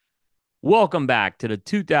Welcome back to the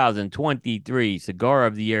 2023 Cigar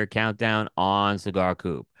of the Year countdown on Cigar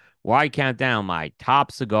Coop, where I count down my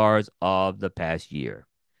top cigars of the past year.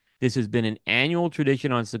 This has been an annual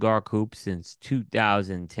tradition on Cigar Coop since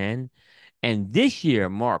 2010, and this year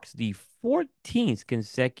marks the 14th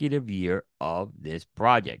consecutive year of this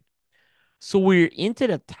project. So we're into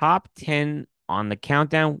the top 10 on the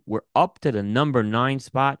countdown. We're up to the number nine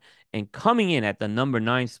spot. And coming in at the number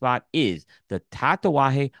nine spot is the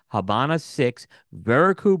Tatuaje Havana 6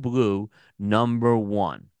 Veracruz Blue number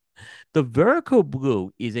one. The Verocú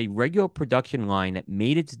Blue is a regular production line that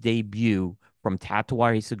made its debut from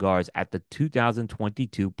Tatuaje Cigars at the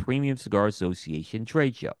 2022 Premium Cigar Association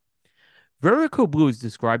trade show. Verocú Blue is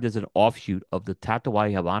described as an offshoot of the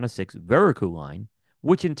Tatuaje Havana 6 Verocú line,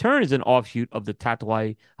 which in turn is an offshoot of the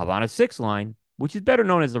Tatuaje Havana 6 line, which is better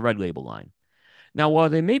known as the Red Label line. Now, while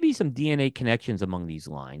there may be some DNA connections among these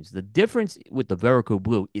lines, the difference with the Veracruz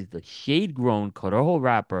Blue is the shade-grown Corojo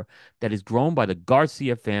wrapper that is grown by the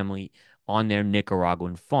Garcia family on their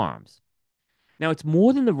Nicaraguan farms. Now, it's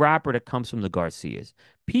more than the wrapper that comes from the Garcias.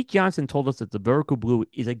 Pete Johnson told us that the Veracruz Blue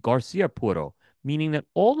is a Garcia Puro, meaning that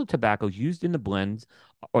all the tobaccos used in the blends,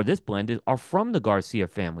 or this blend, are from the Garcia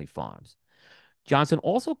family farms. Johnson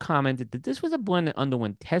also commented that this was a blend that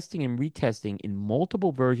underwent testing and retesting in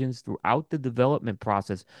multiple versions throughout the development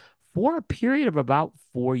process for a period of about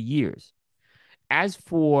 4 years. As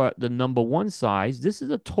for the number one size, this is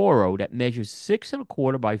a Toro that measures 6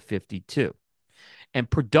 1/4 by 52. And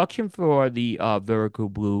production for the Veracruz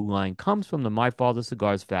Blue line comes from the My Father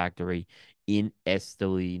Cigars factory in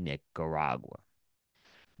Esteli, Nicaragua.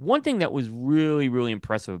 One thing that was really, really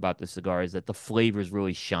impressive about this cigar is that the flavors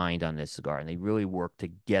really shined on this cigar and they really worked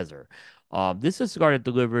together. This is a cigar that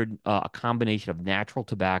delivered a combination of natural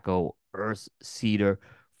tobacco, earth, cedar,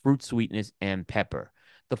 fruit sweetness, and pepper.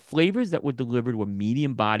 The flavors that were delivered were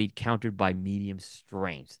medium bodied, countered by medium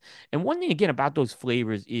strengths. And one thing, again, about those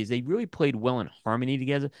flavors is they really played well in harmony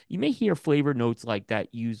together. You may hear flavor notes like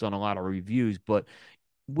that used on a lot of reviews, but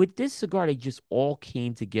with this cigar, they just all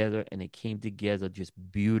came together and they came together just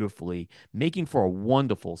beautifully, making for a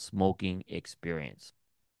wonderful smoking experience.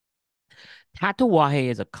 Tatuaje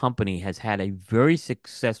as a company has had a very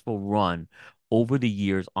successful run over the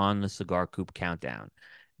years on the Cigar Coop Countdown.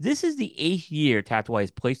 This is the eighth year Tatuaje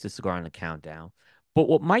has placed a cigar on the countdown. But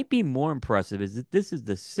what might be more impressive is that this is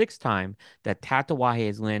the sixth time that Tatuaje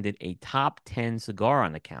has landed a top 10 cigar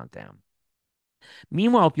on the countdown.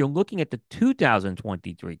 Meanwhile, if you're looking at the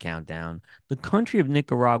 2023 countdown, the country of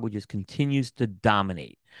Nicaragua just continues to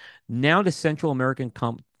dominate. Now, the Central American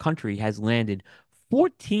country has landed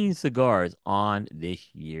 14 cigars on this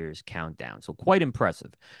year's countdown. So, quite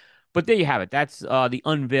impressive. But there you have it. That's the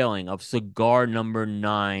unveiling of cigar number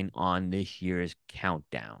nine on this year's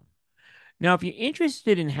countdown. Now, if you're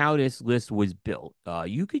interested in how this list was built,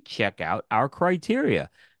 you could check out our criteria.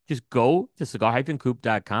 Just go to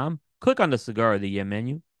cigar-coop.com, click on the Cigar of the Year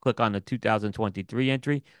menu, click on the 2023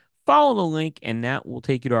 entry, follow the link, and that will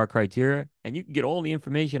take you to our criteria, and you can get all the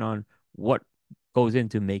information on what goes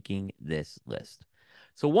into making this list.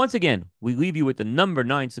 So once again, we leave you with the number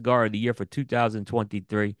nine cigar of the year for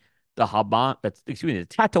 2023, the the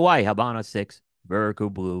Tatuaje Habana 6 Veracruz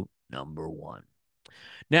Blue number one.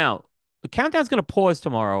 Now, the countdown's going to pause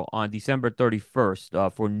tomorrow on December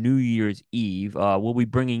 31st for New Year's Eve. We'll be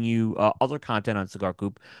bringing you other content on Cigar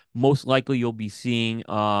Coop. Most likely, you'll be seeing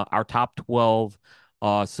our top 12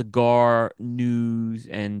 cigar news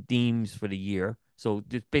and themes for the year. So,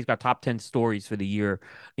 just basically, our top 10 stories for the year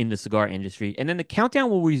in the cigar industry. And then the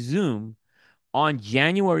countdown will resume on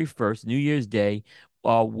January 1st, New Year's Day,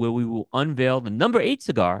 where we will unveil the number eight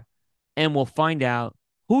cigar and we'll find out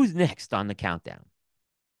who's next on the countdown.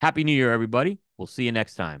 Happy New Year, everybody. We'll see you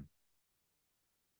next time.